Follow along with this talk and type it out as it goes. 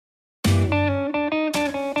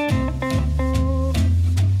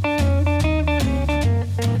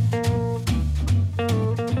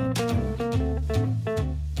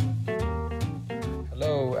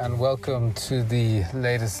welcome to the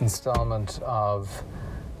latest installment of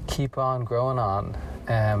Keep On Growing On.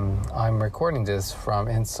 I'm recording this from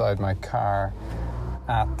inside my car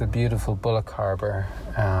at the beautiful Bullock Harbour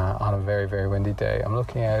on a very, very windy day. I'm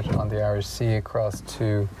looking out on the Irish Sea across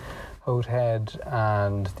to Howth Head,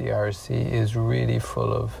 and the Irish Sea is really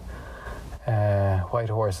full of white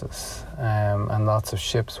horses and lots of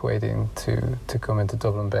ships waiting to come into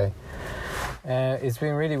Dublin Bay. It's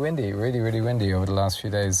been really windy over the last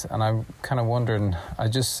few days, and I'm kind of wondering, I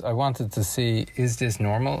wanted to see, is this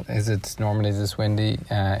normal? Is it normally this windy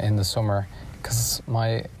in the summer? Because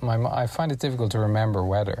I find it difficult to remember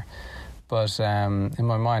weather, but in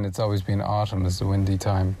my mind it's always been autumn is the windy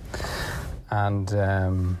time. And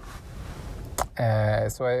so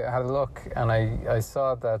I had a look, and I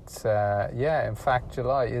saw that in fact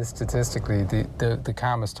July is statistically the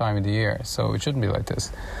calmest time of the year, so it shouldn't be like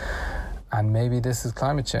this. And maybe this is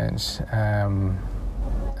climate change,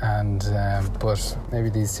 but maybe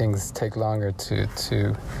these things take longer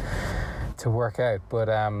to work out. But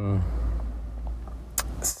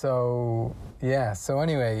so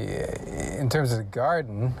anyway, in terms of the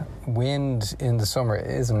garden, wind in the summer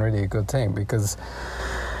isn't really a good thing, because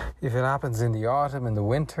if it happens in the autumn, in the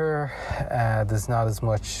winter, there's not as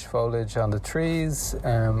much foliage on the trees,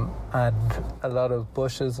 and a lot of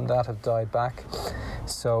bushes and that have died back.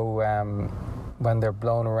 So when they're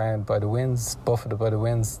blown around by the winds, buffeted by the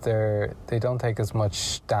winds, they don't take as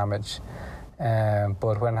much damage.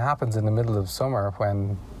 But when it happens in the middle of summer,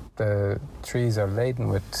 when the trees are laden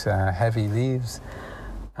with heavy leaves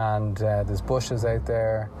and there's bushes out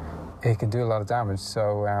there, it can do a lot of damage.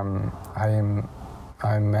 So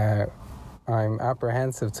I'm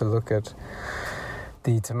apprehensive to look at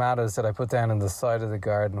the tomatoes that I put down on the side of the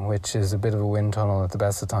garden, which is a bit of a wind tunnel at the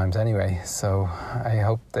best of times anyway. So I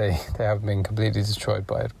hope they haven't been completely destroyed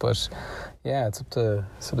by it. But yeah, it's up to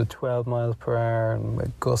sort of 12 miles per hour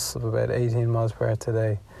and gusts of about 18 miles per hour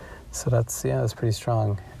today. So that's pretty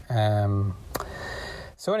strong.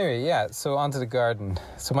 So anyway, so onto the garden.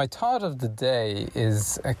 So my thought of the day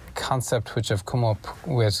is a concept which I've come up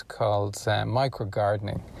with called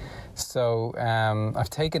micro-gardening. So I've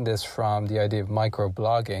taken this from the idea of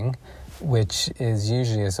micro-blogging, which is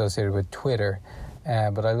usually associated with Twitter.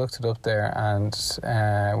 But I looked it up there, and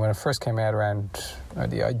when it first came out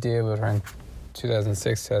the idea was around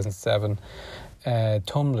 2006, 2007,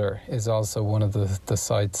 Tumblr is also one of the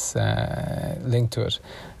sites linked to it.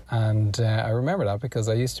 And I remember that because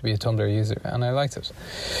I used to be a Tumblr user and I liked it.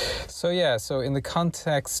 So in the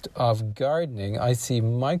context of gardening, I see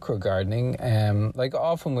micro-gardening,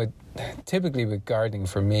 typically with gardening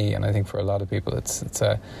for me, and I think for a lot of people, it's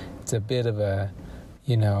a bit of a,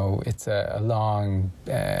 it's a long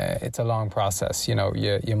process.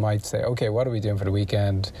 You might say, okay, what are we doing for the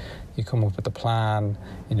weekend? You come up with a plan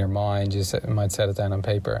in your mind, you might set it down on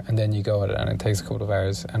paper, and then you go at it, and it takes a couple of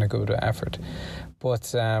hours and a good bit of effort.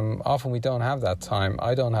 But often we don't have that time.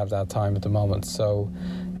 I don't have that time at the moment, so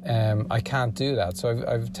I can't do that. So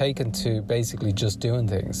I've taken to basically just doing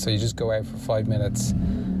things. So you just go out for 5 minutes,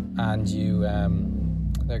 and you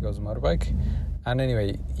there goes a motorbike. And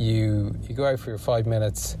anyway, you go out for your 5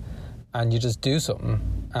 minutes, and you just do something,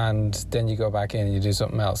 and then you go back in and you do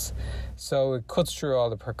something else. So it cuts through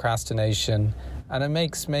all the procrastination, and it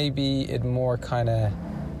makes maybe it more kind of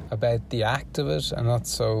about the act of it, and not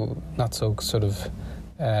so sort of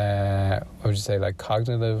what would you say, like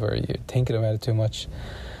cognitive, or you're thinking about it too much.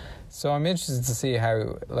 So I'm interested to see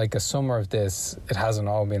how, like, a summer of this, it hasn't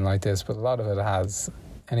all been like this, but a lot of it has.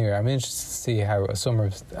 Anyway, I'm interested to see how a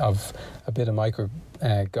summer of a bit of micro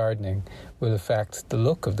gardening will affect the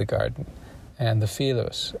look of the garden and the feel of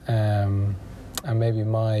it, and maybe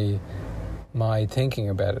my thinking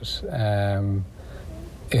about it.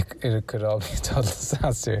 It could all be a total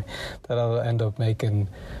disaster, that I'll end up making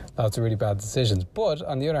lots of really bad decisions. But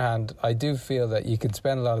on the other hand, I do feel that you can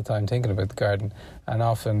spend a lot of time thinking about the garden, and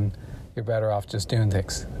often you're better off just doing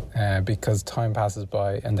things because time passes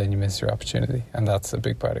by and then you miss your opportunity, and that's a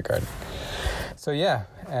big part of gardening. So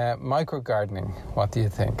micro gardening, what do you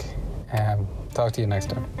think? Talk to you next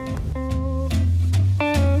time.